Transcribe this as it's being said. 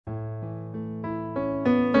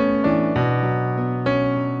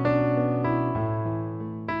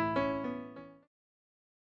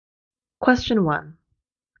Question 1.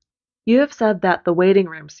 You have said that the Waiting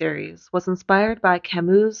Room series was inspired by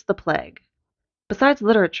Camus' The Plague. Besides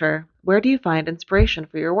literature, where do you find inspiration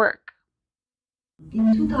for your work?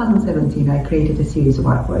 In 2017, I created a series of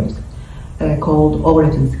artworks called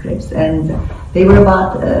Overwritten Scripts, and they were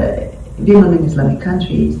about women in Islamic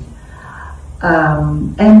countries.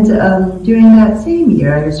 During that same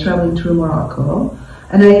year, I was traveling through Morocco,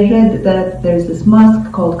 and I read that there's this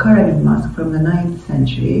mosque called Karavin Mosque from the 9th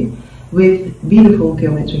century with beautiful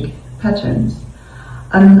geometric patterns.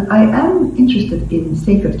 And I am interested in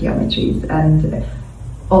sacred geometries and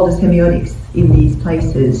all the semiotics in these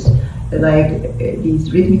places, like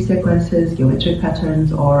these rhythmic sequences, geometric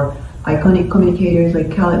patterns, or iconic communicators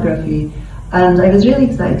like calligraphy, and I was really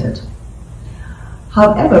excited.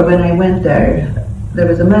 However, when I went there, there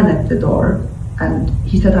was a man at the door, and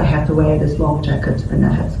he said I had to wear this long jacket and a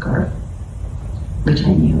headscarf, which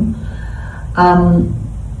I knew.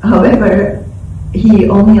 However, he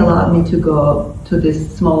only allowed me to go to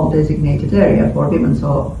this small designated area for women,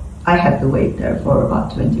 so I had to wait there for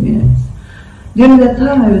about 20 minutes. During that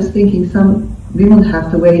time, I was thinking some women have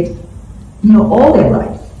to wait, all their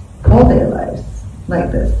lives,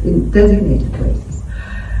 like this, in designated places.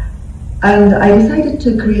 And I decided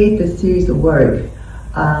to create this series of work,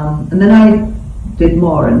 and then I did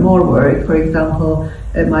more and more work. For example,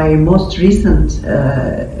 my most recent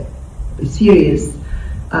series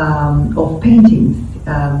of paintings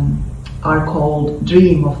are called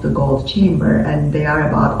Dream of the Gold Chamber, and they are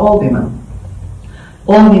about all women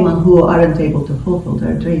who aren't able to fulfill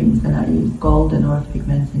their dreams, and I use gold and earth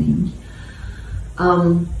pigments and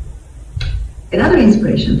ink. Another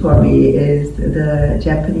inspiration for me is the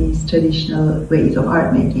Japanese traditional ways of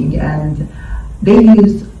art making, and they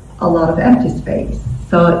use a lot of empty space.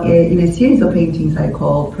 So in a series of paintings I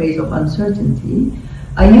call Praise of Uncertainty,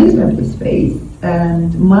 I used empty space,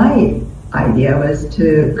 and my idea was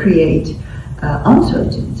to create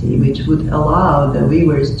uncertainty, which would allow the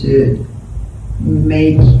viewers to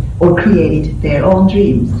make or create their own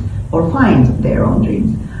dreams or find their own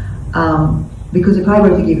dreams. Because if I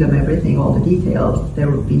were to give them everything, all the details, there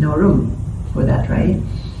would be no room for that, right?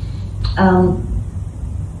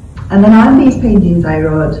 And then on these paintings I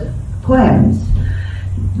wrote poems,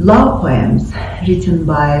 love poems written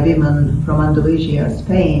by women from Andalusia,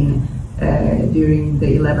 Spain, during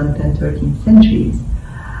the 11th and 13th centuries.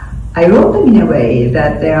 I wrote them in a way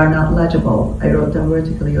that they are not legible. I wrote them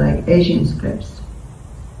vertically like Asian scripts,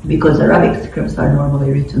 because Arabic scripts are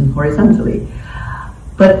normally written horizontally.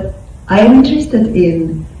 But I am interested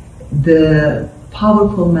in the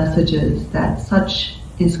powerful messages that such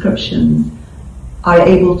inscriptions are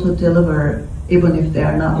able to deliver, even if they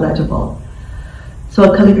are not legible.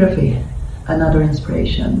 So calligraphy, another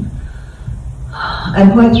inspiration.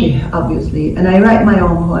 And poetry, obviously, and I write my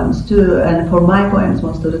own poems too, and for my poems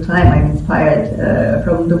most of the time I'm inspired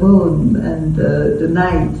from the moon and the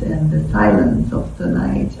night and the silence of the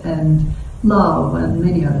night and love and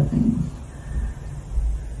many other things.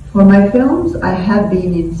 For my films, I have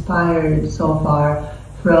been inspired so far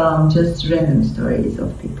from just random stories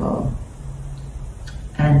of people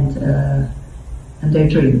and their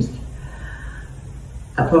dreams.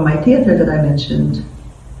 For my theater that I mentioned,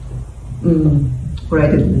 or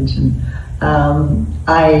I didn't mention,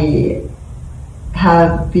 I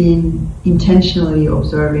have been intentionally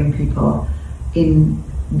observing people in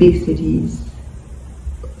big cities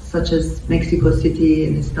such as Mexico City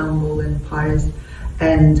and Istanbul and Paris,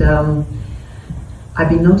 and I've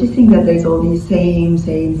been noticing that there's all these same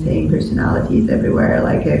personalities everywhere.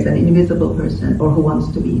 Like there's an invisible person, or who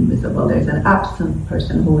wants to be invisible. There's an absent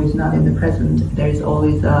person who is not in the present. There's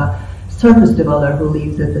always a surface dweller who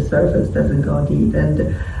lives at the surface, doesn't go deep.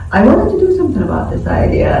 And I wanted to do something about this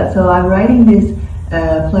idea. So I'm writing this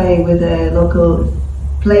play with a local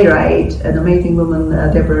playwright, an amazing woman,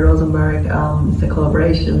 Deborah Rosenberg. It's a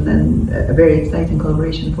collaboration, and a very exciting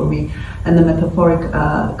collaboration for me. And the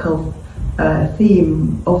metaphorical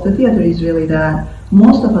theme of the theater is really that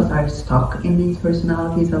most of us are stuck in these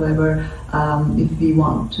personalities. However, if we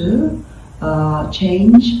want to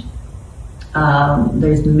change,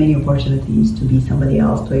 there's many opportunities to be somebody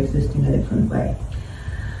else, to exist in a different way.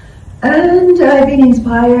 And I've been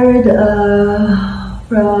inspired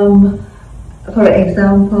from, for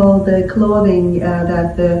example, the clothing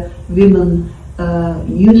that the women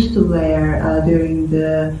used to wear during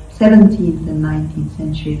the 17th and 19th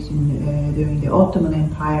centuries during the Ottoman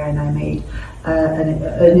Empire, and I made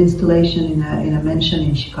an installation in a mansion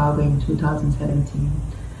in Chicago in 2017.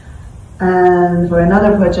 And for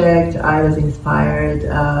another project, I was inspired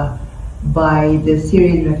by the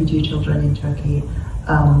Syrian refugee children in Turkey.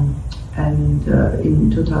 and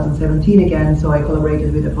in 2017 again, so I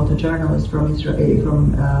collaborated with a photojournalist from Israel,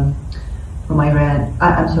 from Iran.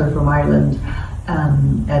 I'm sorry, from Ireland,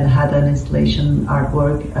 and had an installation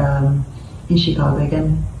artwork in Chicago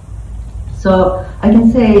again. So I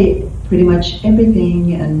can say pretty much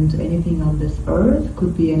everything and anything on this earth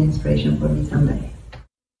could be an inspiration for me someday.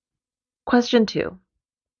 Question 2.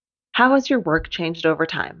 How has your work changed over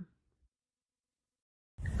time?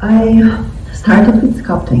 I started with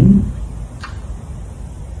sculpting.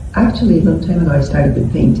 Actually, a long time ago I started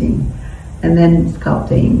with painting, and then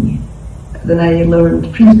sculpting. Then I learned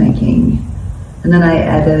printmaking, and then I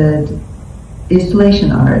added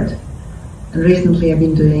installation art. And recently I've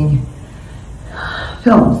been doing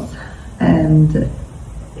films and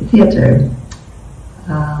theater,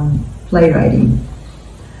 playwriting,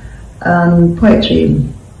 poetry.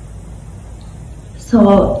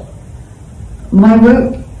 So my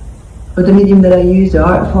work, or the medium that I use, the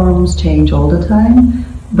art forms change all the time,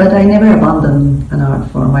 but I never abandon an art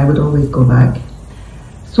form. I would always go back.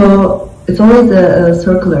 So it's always a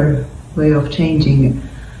circular way of changing.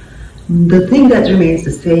 The thing that remains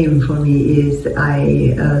the same for me is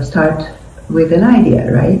I start with an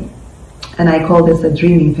idea, right? And I call this a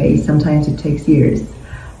dreaming phase. Sometimes it takes years.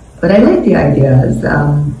 But I let the ideas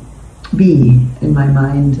be in my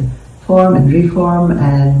mind, form and reform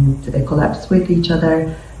and collapse with each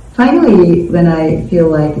other. Finally, when I feel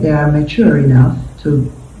like they are mature enough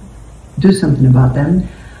to do something about them,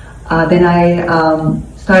 then I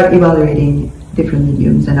start evaluating different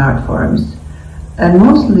mediums and art forms. And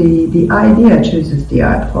mostly the idea chooses the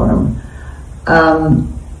art form.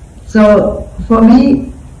 So for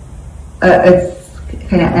me, it's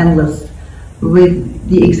kind of endless with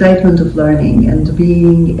the excitement of learning and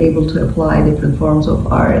being able to apply different forms of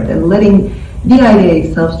art and letting the idea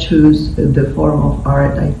itself choose the form of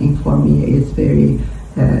art. I think for me is very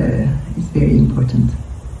important.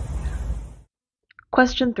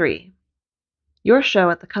 Question 3. Your show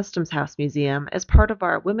at the Customs House Museum is part of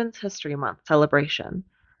our Women's History Month celebration.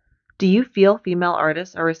 Do you feel female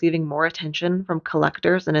artists are receiving more attention from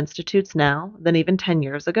collectors and institutes now than even 10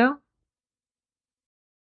 years ago?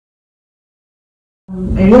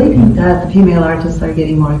 I really think that the female artists are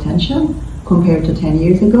getting more attention compared to 10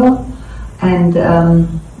 years ago. And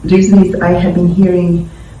recently I have been hearing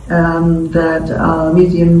that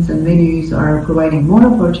museums and venues are providing more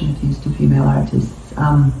opportunities to female artists.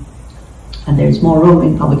 And there's more room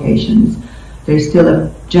in publications. There's still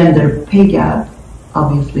a gender pay gap,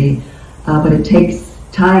 obviously, but it takes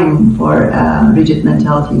time for rigid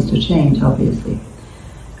mentalities to change, obviously.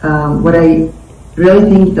 What I really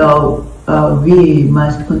think, though, we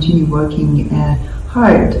must continue working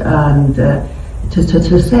hard and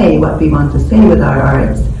to say what we want to say with our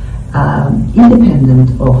arts,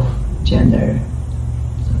 independent of gender.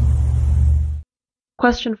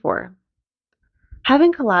 Question 4.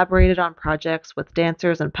 Having collaborated on projects with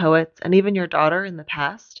dancers and poets and even your daughter in the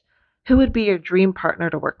past, who would be your dream partner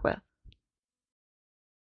to work with?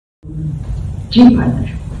 Dream partner.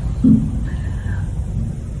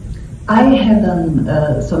 I have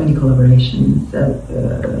done so many collaborations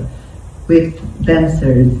with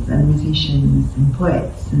dancers and musicians and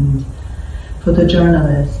poets and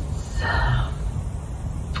photojournalists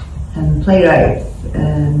and playwrights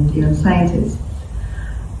and even scientists.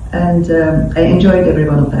 And I enjoyed every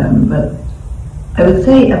one of them, but I would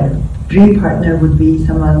say a dream partner would be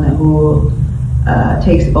someone who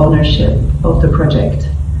takes ownership of the project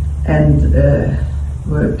and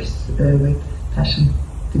works with passion,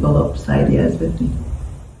 develops ideas with me.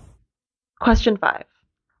 Question 5.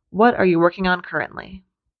 What are you working on currently?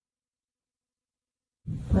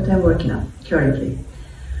 What I'm working on currently.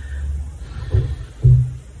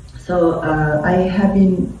 So I have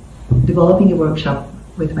been developing a workshop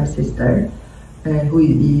with my sister, who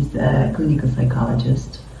is a clinical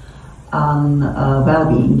psychologist, on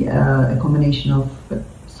well-being, a combination of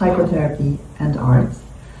psychotherapy and arts.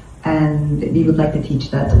 And we would like to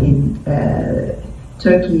teach that in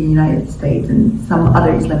Turkey, United States, and some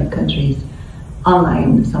other Islamic countries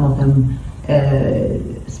online, some of them,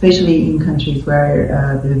 especially in countries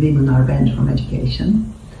where the women are banned from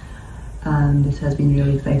education. And this has been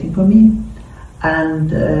really exciting for me.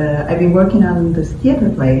 And I've been working on this theater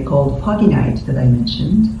play called Foggy Night that I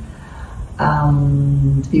mentioned.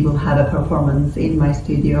 We will have a performance in my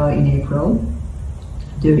studio in April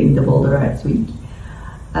during the Boulder Arts Week,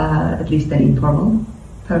 at least an informal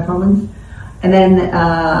performance. And then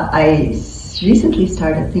I recently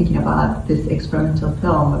started thinking about this experimental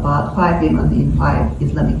film about 5 women in 5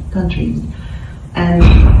 Islamic countries. And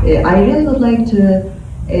I really would like to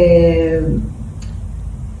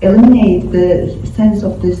eliminate the sense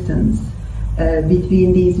of distance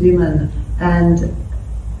between these women and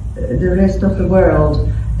the rest of the world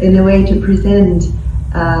in a way to present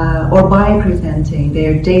or by presenting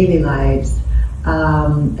their daily lives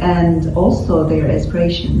and also their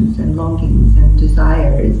aspirations and longings and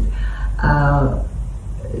desires.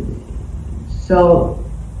 So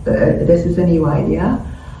this is a new idea.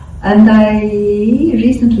 And I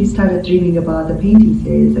recently started dreaming about the painting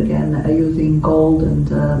series again, using gold and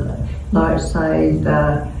large-sized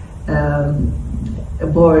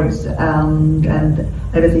boards, and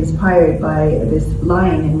I was inspired by this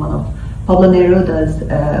line in one of Pablo Neruda's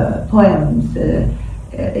poems.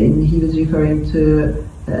 He was referring to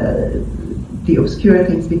the obscure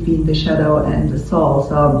things between the shadow and the soul.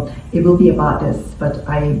 So it will be about this, but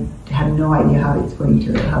I have no idea how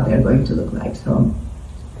they're going to look like. So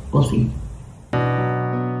we'll see.